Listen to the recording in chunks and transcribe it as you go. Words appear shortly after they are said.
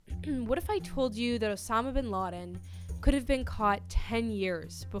What if I told you that Osama bin Laden could have been caught 10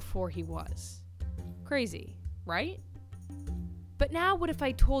 years before he was? Crazy, right? But now what if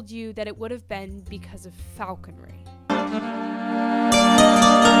I told you that it would have been because of falconry?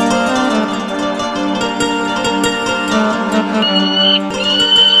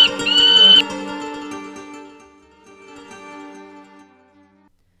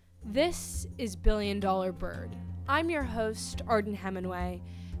 This is Billion Dollar Bird. I'm your host, Arden Hemingway,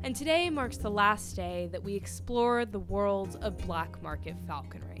 and today marks the last day that we explore the world of black market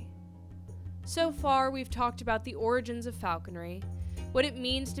falconry. So far, we've talked about the origins of falconry, what it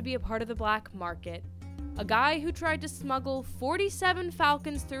means to be a part of the black market, a guy who tried to smuggle 47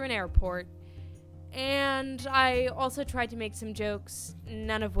 falcons through an airport, and I also tried to make some jokes,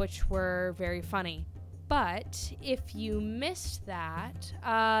 none of which were very funny. But if you missed that,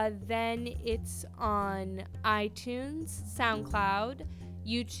 then it's on iTunes, SoundCloud,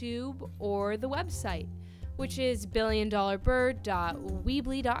 YouTube, or the website, which is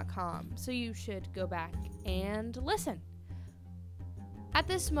billiondolarbird.weebly.com. So you should go back and listen. At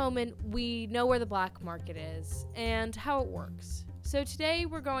this moment, we know where the black market is and how it works. So today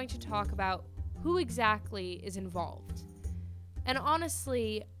we're going to talk about who exactly is involved. And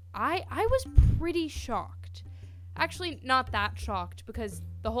honestly, I was pretty shocked. Actually, not that shocked, because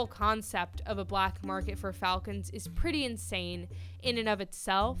the whole concept of a black market for falcons is pretty insane in and of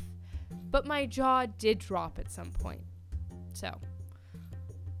itself, but my jaw did drop at some point. So,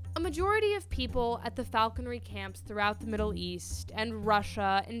 a majority of people at the falconry camps throughout the Middle East and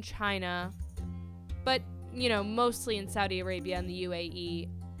Russia and China, but, mostly in Saudi Arabia and the UAE,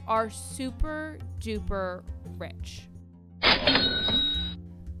 are super duper rich.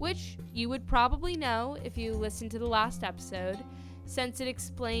 Which you would probably know if you listened to the last episode, since it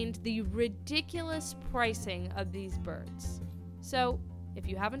explained the ridiculous pricing of these birds. So, if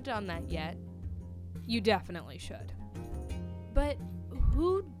you haven't done that yet, you definitely should. But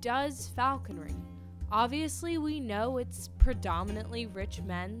who does falconry? Obviously, we know it's predominantly rich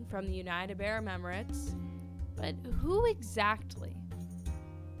men from the United Arab Emirates, but who exactly?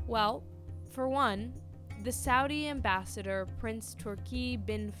 Well, for one, the Saudi ambassador, Prince Turki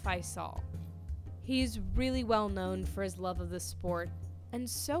bin Faisal. He's really well known for his love of the sport, and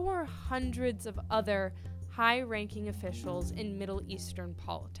so are hundreds of other high-ranking officials in Middle Eastern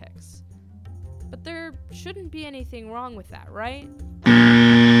politics. But there shouldn't be anything wrong with that, right?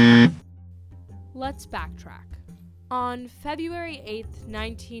 Let's backtrack. On February 8th,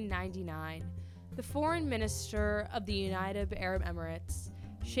 1999, the foreign minister of the United Arab Emirates,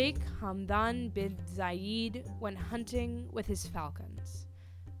 Sheikh Hamdan bin Zayed, went hunting with his falcons,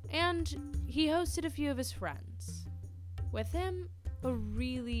 and he hosted a few of his friends. With him, a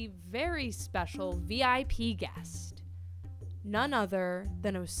really very special VIP guest, none other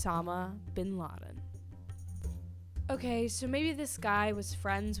than Osama bin Laden. Okay, so maybe this guy was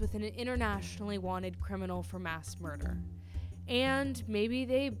friends with an internationally wanted criminal for mass murder, and maybe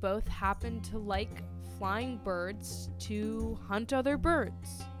they both happened to like flying birds to hunt other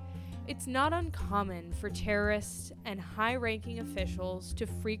birds. It's not uncommon for terrorists and high-ranking officials to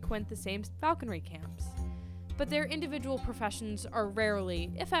frequent the same falconry camps, but their individual professions are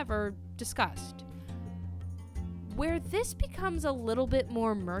rarely, if ever, discussed. Where this becomes a little bit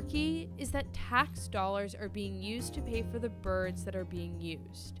more murky is that tax dollars are being used to pay for the birds that are being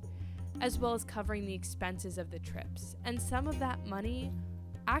used, as well as covering the expenses of the trips, and some of that money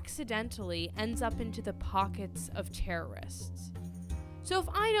accidentally ends up into the pockets of terrorists. So if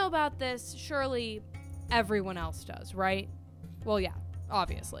I know about this, surely everyone else does, right? Well, yeah,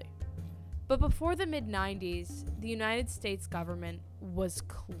 obviously. But before the mid-90s, the United States government was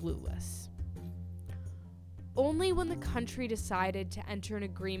clueless. Only when the country decided to enter an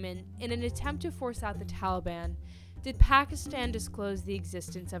agreement in an attempt to force out the Taliban did Pakistan disclose the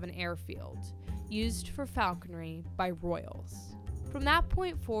existence of an airfield used for falconry by royals. From that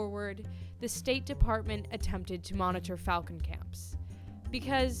point forward, the State Department attempted to monitor falcon camps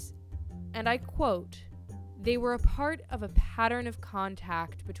because, and I quote, they were a part of a pattern of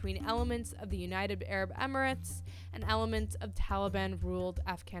contact between elements of the United Arab Emirates and elements of Taliban-ruled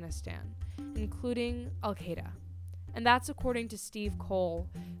Afghanistan, including Al-Qaeda. And that's according to Steve Cole,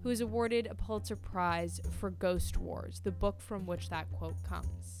 who was awarded a Pulitzer Prize for Ghost Wars, the book from which that quote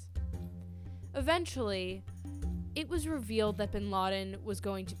comes. Eventually, it was revealed that bin Laden was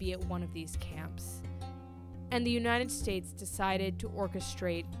going to be at one of these camps, and the United States decided to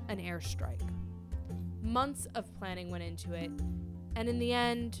orchestrate an airstrike. Months of planning went into it, and in the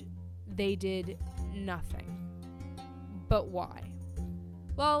end, they did nothing. But why?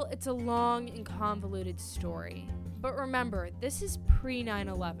 Well, it's a long and convoluted story, But remember, this is pre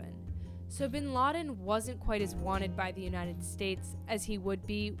 9/11, so bin Laden wasn't quite as wanted by the United States as he would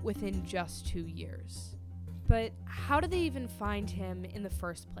be within just 2 years. But how did they even find him in the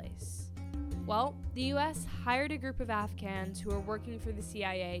first place? Well, the US hired a group of Afghans who were working for the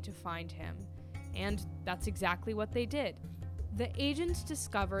CIA to find him, and that's exactly what they did. The agents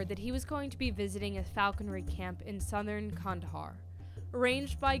discovered that he was going to be visiting a falconry camp in southern Kandahar,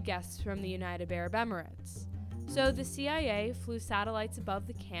 arranged by guests from the United Arab Emirates. So the CIA flew satellites above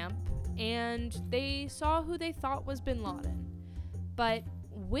the camp, and they saw who they thought was bin Laden. But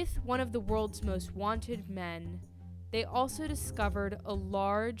with one of the world's most wanted men, they also discovered a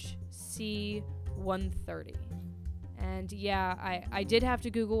large C-130. And yeah, I did have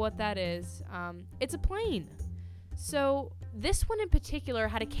to Google what that is. It's a plane. So this one in particular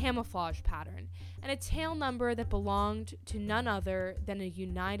had a camouflage pattern and a tail number that belonged to none other than a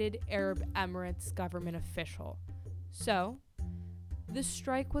United Arab Emirates government official. So the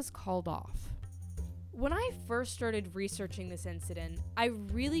strike was called off. When I first started researching this incident, I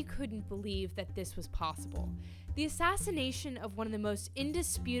really couldn't believe that this was possible. The assassination of one of the most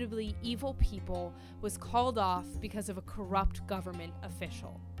indisputably evil people was called off because of a corrupt government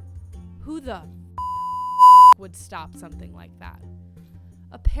official. Who the would stop something like that?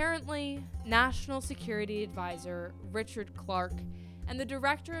 Apparently, National Security Advisor Richard Clarke and the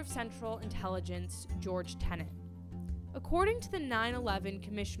Director of Central Intelligence George Tenet. According to the 9/11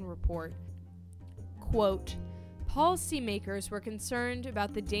 Commission report, quote, policymakers were concerned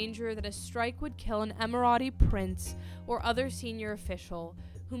about the danger that a strike would kill an Emirati prince or other senior official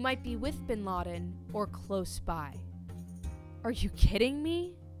who might be with bin Laden or close by. Are you kidding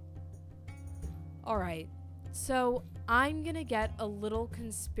me? Alright, so I'm gonna get a little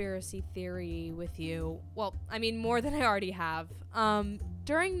conspiracy theory with you. Well, I mean, more than I already have.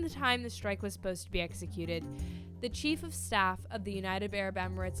 During the time the strike was supposed to be executed, the Chief of Staff of the United Arab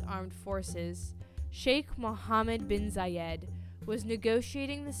Emirates Armed Forces, Sheikh Mohammed bin Zayed, was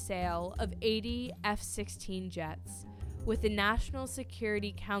negotiating the sale of 80 F-16 jets with the National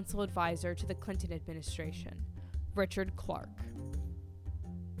Security Council advisor to the Clinton administration, Richard Clarke.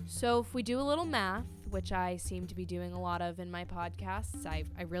 So if we do a little math, which I seem to be doing a lot of in my podcasts, I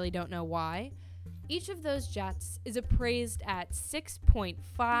really don't know why, each of those jets is appraised at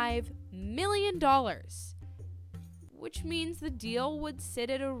 $6.5 million, which means the deal would sit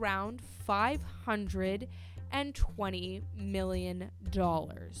at around $520 million.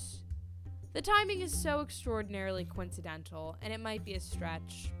 The timing is so extraordinarily coincidental, and it might be a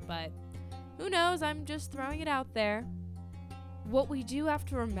stretch, but who knows, I'm just throwing it out there. What we do have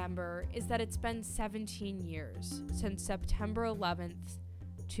to remember is that it's been 17 years since September 11th,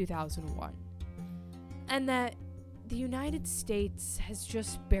 2001, and that the United States has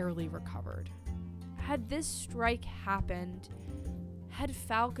just barely recovered. Had this strike happened, had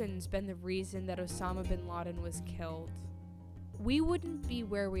Falcons been the reason that Osama bin Laden was killed, we wouldn't be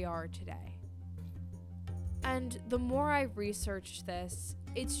where we are today. And the more I researched this,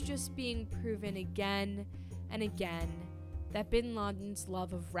 it's just being proven again and again that bin Laden's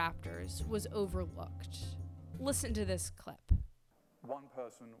love of raptors was overlooked. Listen to this clip. One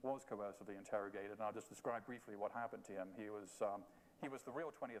person was coercively interrogated, and I'll just describe briefly what happened to him. He was the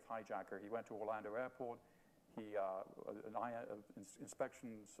real 20th hijacker. He went to Orlando Airport. An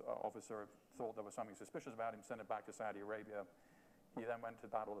inspections officer thought there was something suspicious about him, sent him back to Saudi Arabia. He then went to the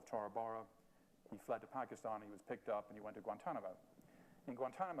Battle of Tora Bora. He fled to Pakistan. He was picked up, and he went to Guantanamo. In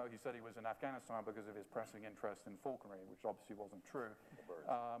Guantanamo, he said he was in Afghanistan because of his pressing interest in falconry, which obviously wasn't true.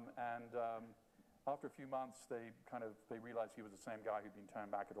 After a few months, they realized he was the same guy who'd been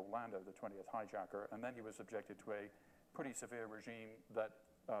turned back at Orlando, the 20th hijacker, and then he was subjected to a pretty severe regime that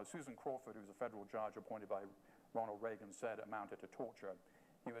Susan Crawford, who's a federal judge appointed by Ronald Reagan, said amounted to torture.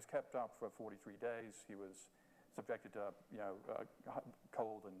 He was kept up for 43 days. He was subjected to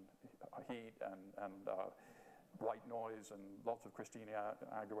cold and heat and white noise and lots of Christina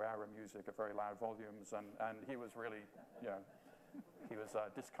Aguilera music at very loud volumes, and he was really, he was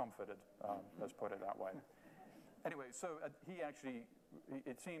discomforted, let's put it that way. Anyway, so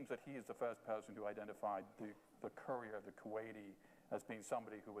it seems that he is the first person who identified the courier, the Kuwaiti, as being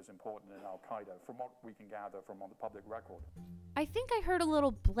somebody who was important in Al-Qaeda, from what we can gather from on the public record. I think I heard a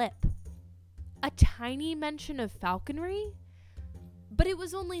little blip. A tiny mention of falconry? But it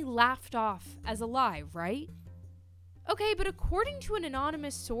was only laughed off as a lie, right? Okay, but according to an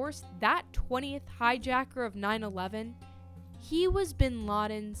anonymous source, that 20th hijacker of 9/11, he was bin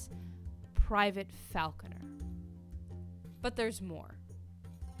Laden's private falconer. But there's more.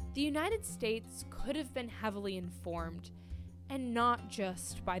 The United States could have been heavily informed, and not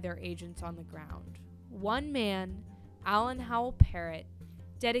just by their agents on the ground. One man Alan Howell Parrott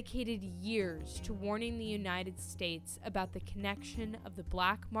dedicated years to warning the United States about the connection of the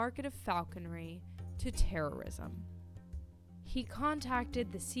black market of falconry to terrorism. He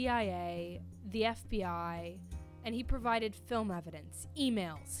contacted the CIA, the FBI, and he provided film evidence,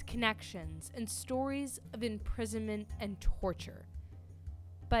 emails, connections, and stories of imprisonment and torture.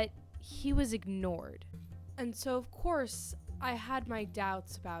 But he was ignored. And so, of course, I had my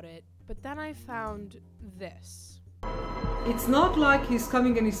doubts about it, but then I found this. It's not like he's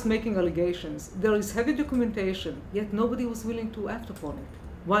coming and he's making allegations. There is heavy documentation, yet nobody was willing to act upon it.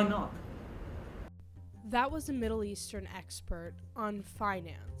 Why not? That was a Middle Eastern expert on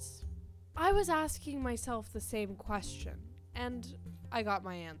finance. I was asking myself the same question, and I got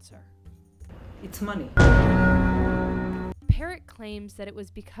my answer. It's money. Parrott claims that it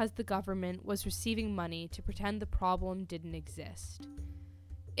was because the government was receiving money to pretend the problem didn't exist.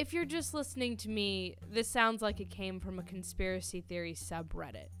 If you're just listening to me, this sounds like it came from a conspiracy theory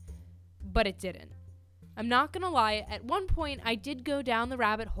subreddit. But it didn't. I'm not gonna lie, at one point I did go down the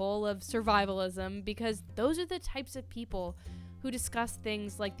rabbit hole of survivalism because those are the types of people who discuss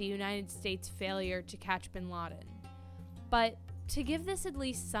things like the United States' failure to catch bin Laden. But to give this at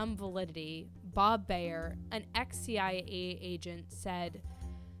least some validity, Bob Bayer, an ex-CIA agent, said,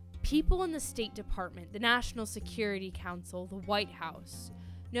 "People in the State Department, the National Security Council, the White House,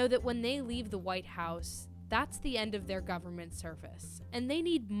 know that when they leave the White House, that's the end of their government service, and they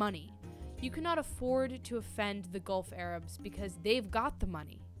need money. You cannot afford to offend the Gulf Arabs because they've got the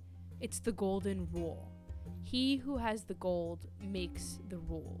money. It's the golden rule. He who has the gold makes the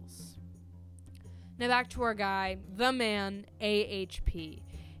rules." Now back to our guy, the man, AHP.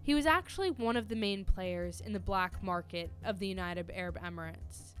 He was actually one of the main players in the black market of the United Arab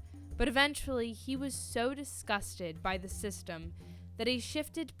Emirates. But eventually, he was so disgusted by the system that he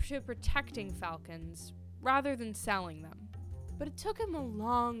shifted to protecting falcons rather than selling them. But it took him a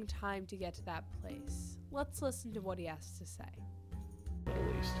long time to get to that place. Let's listen to what he has to say.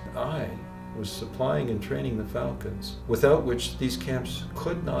 At least I was supplying and training the falcons, without which these camps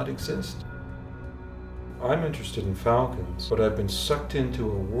could not exist. I'm interested in falcons, but I've been sucked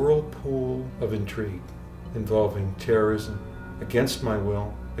into a whirlpool of intrigue involving terrorism, against my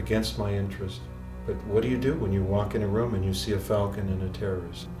will, against my interest. But what do you do when you walk in a room and you see a falcon and a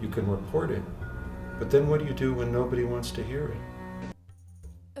terrorist? You can report it, but then what do you do when nobody wants to hear it?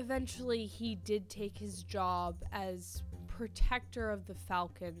 Eventually, he did take his job as protector of the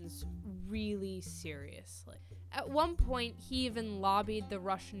falcons really seriously. At one point, he even lobbied the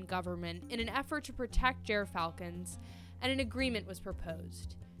Russian government in an effort to protect gerfalcons, and an agreement was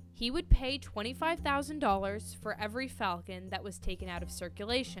proposed. He would pay $25,000 for every falcon that was taken out of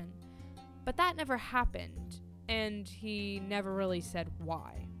circulation. But that never happened, and he never really said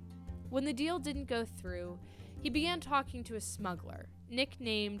why. When the deal didn't go through, he began talking to a smuggler,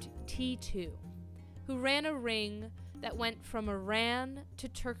 nicknamed T2, who ran a ring that went from Iran to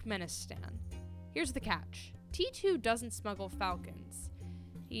Turkmenistan. Here's the catch. T2 doesn't smuggle falcons.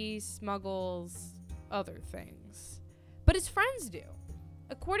 He smuggles other things. But his friends do.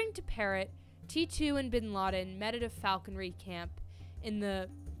 According to Parrott, T2 and bin Laden met at a falconry camp in the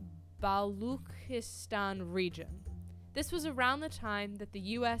Baluchistan region. This was around the time that the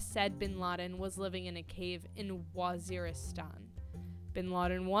US said bin Laden was living in a cave in Waziristan. Bin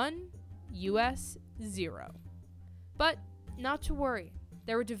Laden 1, US 0. But not to worry,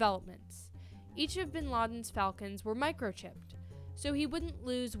 there were developments. Each of bin Laden's falcons were microchipped, so he wouldn't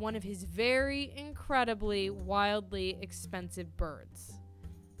lose one of his very incredibly, wildly expensive birds.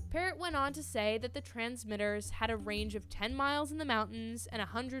 Parrott went on to say that the transmitters had a range of 10 miles in the mountains and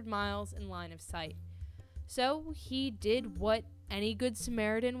 100 miles in line of sight. So he did what any good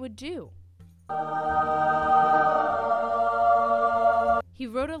Samaritan would do. He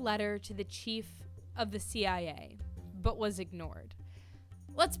wrote a letter to the chief of the CIA, but was ignored.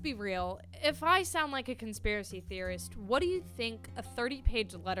 Let's be real, if I sound like a conspiracy theorist, what do you think a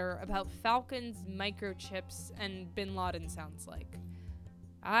 30-page letter about falcons, microchips, and bin Laden sounds like?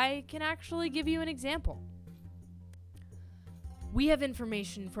 I can actually give you an example. We have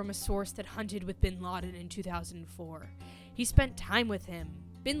information from a source that hunted with bin Laden in 2004. He spent time with him.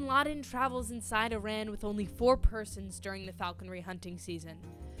 Bin Laden travels inside Iran with only 4 persons during the falconry hunting season.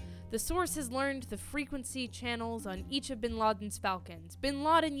 The source has learned the frequency channels on each of bin Laden's falcons. Bin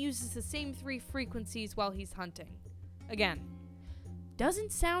Laden uses the same 3 frequencies while he's hunting. Again,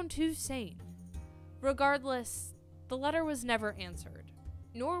 doesn't sound too sane. Regardless, the letter was never answered,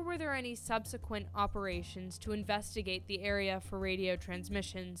 nor were there any subsequent operations to investigate the area for radio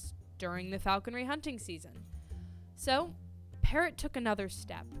transmissions during the falconry hunting season. So, Parrott took another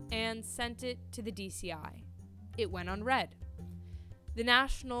step and sent it to the DCI. it went unread. The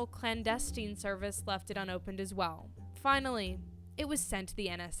National Clandestine Service left it unopened as well. Finally, it was sent to the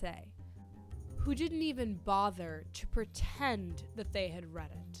NSA, who didn't even bother to pretend that they had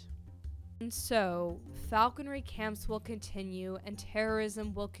read it. And so, falconry camps will continue, and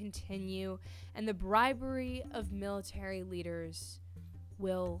terrorism will continue, and the bribery of military leaders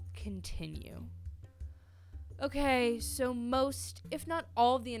will continue. Okay, so most, if not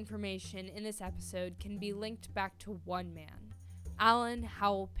all of the information in this episode can be linked back to one man, Alan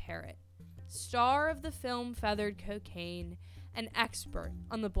Howell Parrott, star of the film Feathered Cocaine, an expert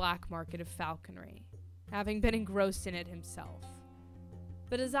on the black market of falconry, having been engrossed in it himself.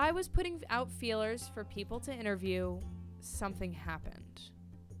 But as I was putting out feelers for people to interview, something happened.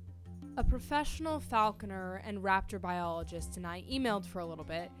 A professional falconer and raptor biologist and I emailed for a little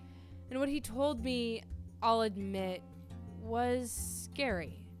bit, and what he told me, I'll admit, was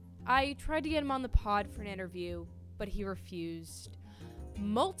scary. I tried to get him on the pod for an interview, but he refused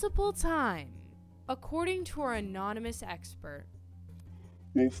multiple times. According to our anonymous expert,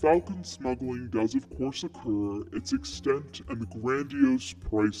 while falcon smuggling does of course occur, its extent and the grandiose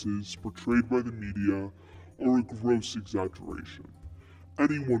prices portrayed by the media are a gross exaggeration.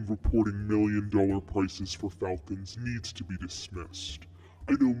 Anyone reporting million-dollar prices for falcons needs to be dismissed.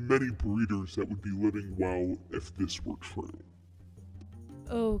 I know many breeders that would be living well if this were true.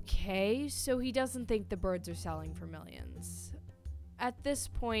 Okay, so he doesn't think the birds are selling for millions. At this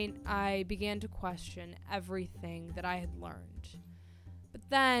point, I began to question everything that I had learned. But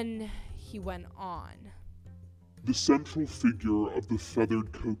then he went on. The central figure of the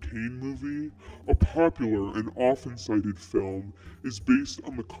Feathered Cocaine movie, a popular and often cited film, is based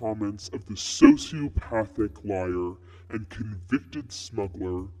on the comments of the sociopathic liar and convicted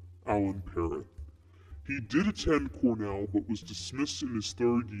smuggler, Alan Parrott. He did attend Cornell but was dismissed in his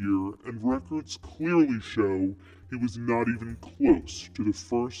third year, and records clearly show he was not even close to the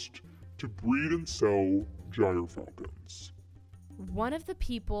first to breed and sell gyrfalcons. One of the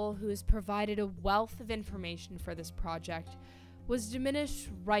people who has provided a wealth of information for this project was diminished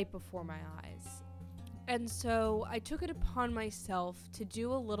right before my eyes. And so I took it upon myself to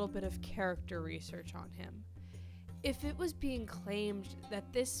do a little bit of character research on him. If it was being claimed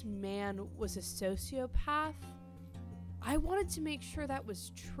that this man was a sociopath, I wanted to make sure that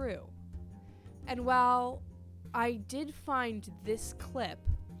was true. And while I did find this clip,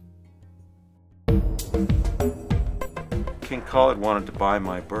 King Khalid wanted to buy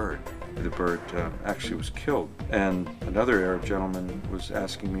my bird. The bird actually was killed, and another Arab gentleman was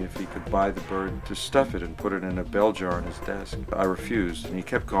asking me if he could buy the bird to stuff it and put it in a bell jar on his desk. I refused, and he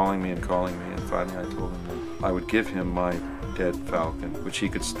kept calling me, and finally I told him that I would give him my dead falcon, which he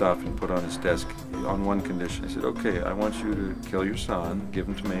could stuff and put on his desk on one condition. I said, okay, I want you to kill your son, give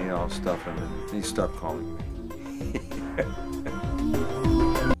him to me, I'll stuff him, and he stopped calling me.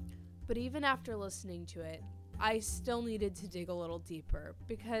 But even after listening to it, I still needed to dig a little deeper,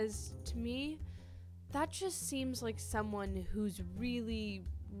 because to me, that just seems like someone who's really,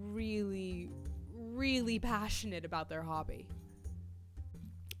 really, really passionate about their hobby.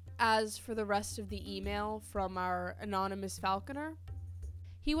 As for the rest of the email from our anonymous falconer,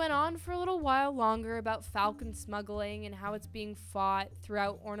 he went on for a little while longer about falcon smuggling and how it's being fought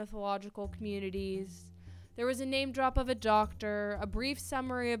throughout ornithological communities. There was a name drop of a doctor, a brief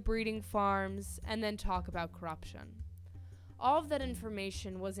summary of breeding farms, and then talk about corruption. All of that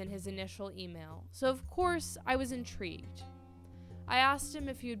information was in his initial email, so of course I was intrigued. I asked him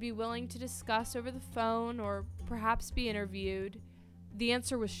if he would be willing to discuss over the phone or perhaps be interviewed. The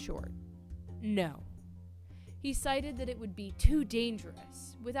answer was short. No. He cited that it would be too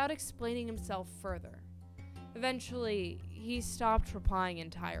dangerous, without explaining himself further. Eventually, he stopped replying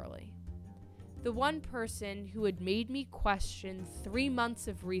entirely. The one person who had made me question 3 months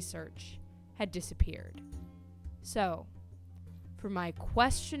of research had disappeared. So, for my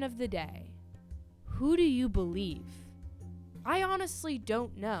question of the day, who do you believe? I honestly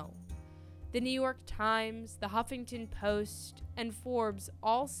don't know. The New York Times, the Huffington Post, and Forbes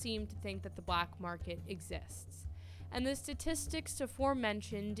all seem to think that the black market exists. And the statistics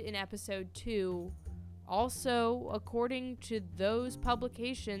aforementioned in episode 2 also, according to those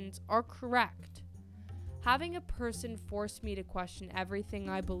publications, are correct. Having a person force me to question everything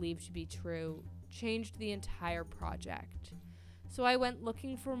I believe to be true changed the entire project. So I went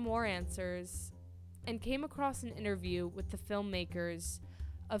looking for more answers and came across an interview with the filmmakers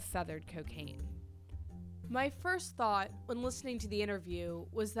of Feathered Cocaine. My first thought when listening to the interview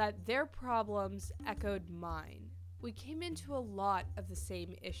was that their problems echoed mine. We came into a lot of the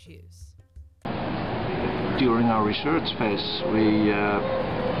same issues. during our research phase, we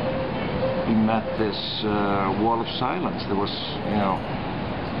met this wall of silence. There was,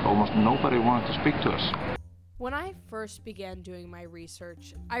 almost nobody wanted to speak to us. When I first began doing my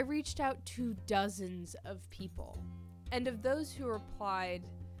research, I reached out to dozens of people. And of those who replied,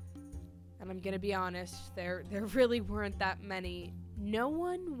 and I'm gonna be honest, there really weren't that many, no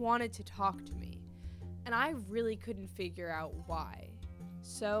one wanted to talk to me. And I really couldn't figure out why.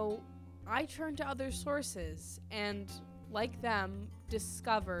 So I turned to other sources and, like them,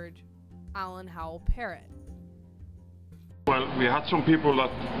 discovered Alan Howell Parrott. Well, we had some people that,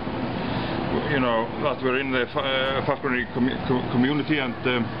 that were in the Falconry community, and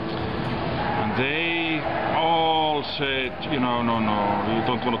they all said, no, you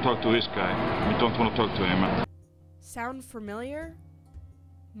don't want to talk to this guy. You don't want to talk to him. Sound familiar?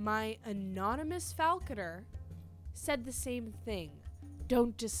 My anonymous falconer said the same thing.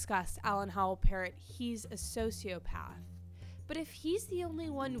 Don't discuss Alan Howell Parrott, he's a sociopath. But if he's the only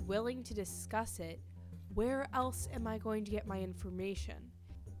one willing to discuss it, where else am I going to get my information?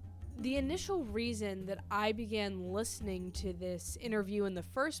 The initial reason that I began listening to this interview in the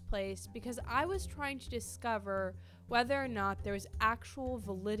first place, because I was trying to discover whether or not there was actual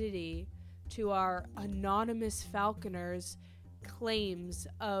validity to our anonymous falconer's claims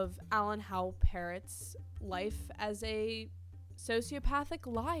of Alan Howell Parrott's life as a sociopathic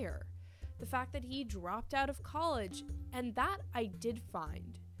liar. The fact that he dropped out of college, and that I did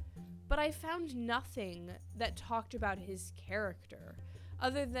find. But I found nothing that talked about his character,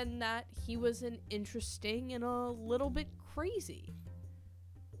 other than that he was an interesting and a little bit crazy.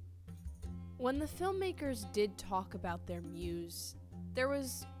 When the filmmakers did talk about their muse, there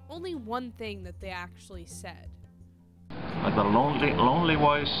was only one thing that they actually said. Like a lonely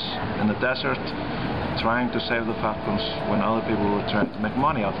voice in the desert, trying to save the falcons when other people were trying to make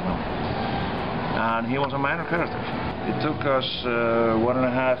money out of them. And he was a minor character. It took us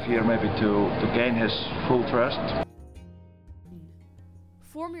 1.5 years maybe to gain his full trust.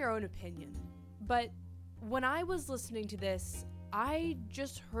 Form your own opinion. But when I was listening to this, I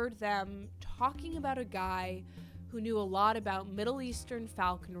just heard them talking about a guy who knew a lot about Middle Eastern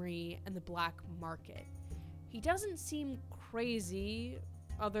falconry and the black market. He doesn't seem crazy,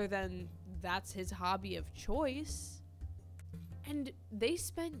 other than that's his hobby of choice. And they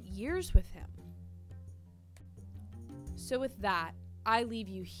spent years with him. So with that, I leave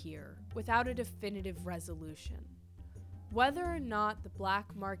you here without a definitive resolution. Whether or not the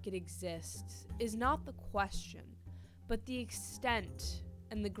black market exists is not the question, but the extent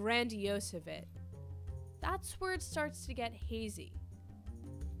and the grandiose of it. That's where it starts to get hazy.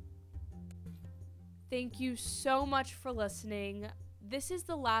 Thank you so much for listening. This is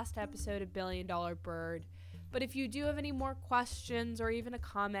the last episode of Billion Dollar Bird, but if you do have any more questions or even a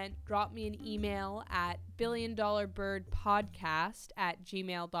comment, drop me an email at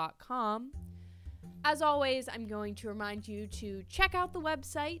billiondollarbirdpodcast@gmail.com. As always, I'm going to remind you to check out the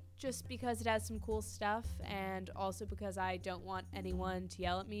website just because it has some cool stuff, and also because I don't want anyone to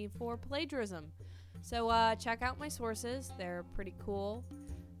yell at me for plagiarism. So check out my sources. They're pretty cool.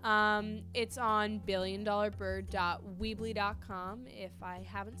 It's on billiondolarbird.weebly.com if I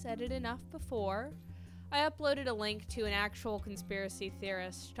haven't said it enough before. I uploaded a link to an actual conspiracy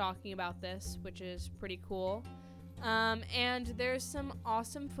theorist talking about this, which is pretty cool. And there's some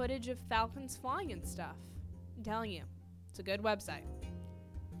awesome footage of falcons flying and stuff. I'm telling you, it's a good website.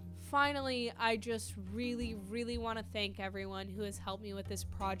 Finally, I just really, really want to thank everyone who has helped me with this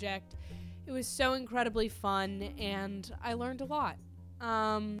project. It was so incredibly fun, and I learned a lot.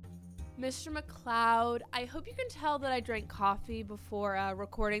 Mr. McLeod, I hope you can tell that I drank coffee before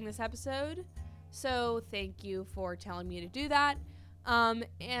recording this episode. So thank you for telling me to do that.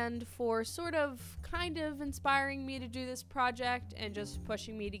 And for kind of inspiring me to do this project and just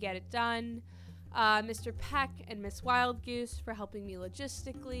pushing me to get it done. Mr. Peck and Miss Wild Goose for helping me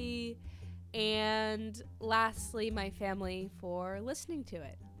logistically. And lastly, my family for listening to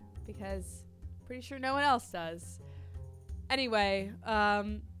it, because I'm pretty sure no one else does. Anyway,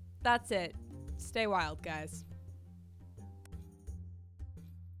 that's it. Stay wild, guys.